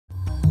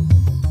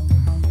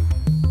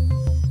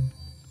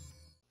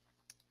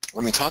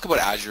When we talk about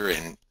Azure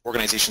and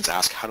organizations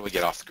ask, how do I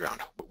get off the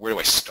ground? Where do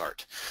I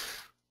start?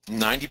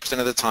 90%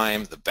 of the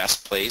time, the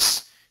best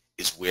place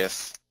is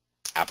with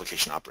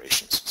application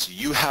operations. So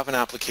you have an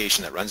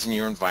application that runs in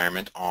your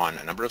environment on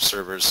a number of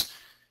servers.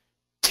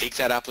 Take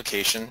that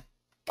application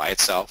by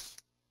itself,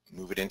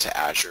 move it into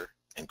Azure,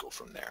 and go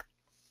from there.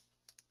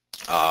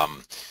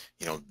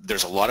 You know,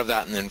 there's a lot of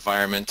that in the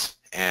environment,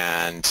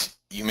 and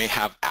you may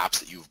have apps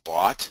that you've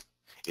bought.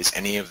 Is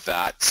any of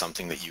that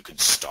something that you can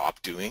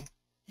stop doing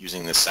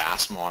using the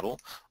SaaS model,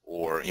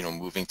 or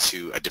moving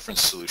to a different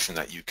solution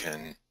that you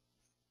can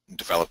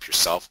develop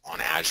yourself on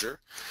Azure?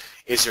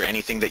 Is there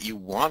anything that you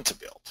want to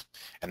build?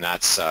 And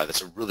that's a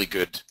really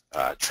good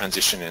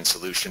transition and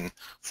solution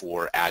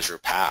for Azure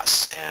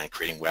PaaS and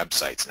creating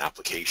websites and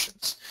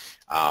applications,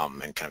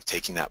 and kind of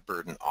taking that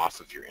burden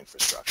off of your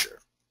infrastructure.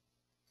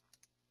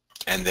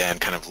 And then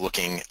kind of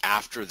looking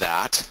after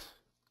that,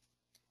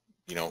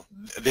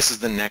 this is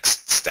the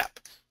next step.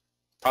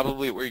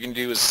 Probably what you're going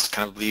to do is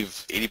kind of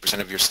leave 80%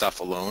 of your stuff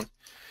alone.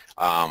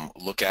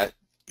 Look at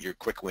your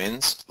quick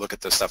wins. Look at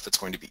the stuff that's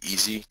going to be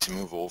easy to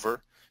move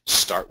over.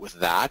 Start with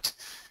that.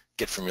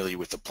 Get familiar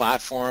with the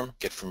platform.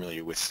 Get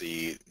familiar with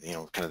the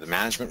kind of the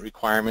management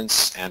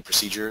requirements and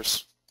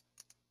procedures,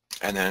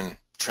 and then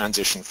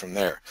transition from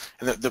there.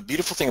 And the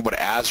beautiful thing about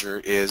Azure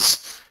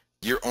is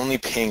you're only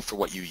paying for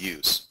what you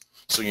use.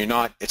 So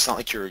it's not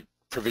like you're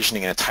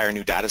provisioning an entire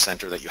new data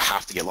center that you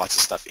have to get lots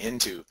of stuff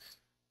into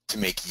to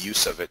make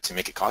use of it, to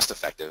make it cost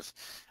effective.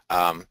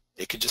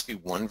 It could just be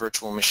one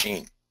virtual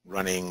machine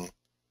running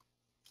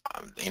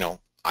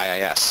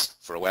IaaS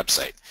for a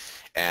website,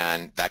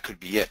 and that could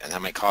be it, and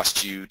that might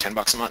cost you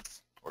 $10 a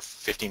month or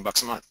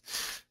 $15 a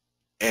month.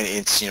 And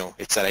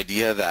it's that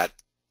idea that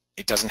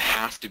it doesn't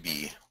have to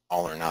be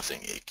all or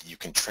nothing. You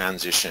can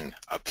transition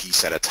a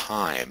piece at a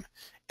time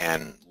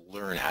and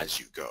learn as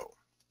you go.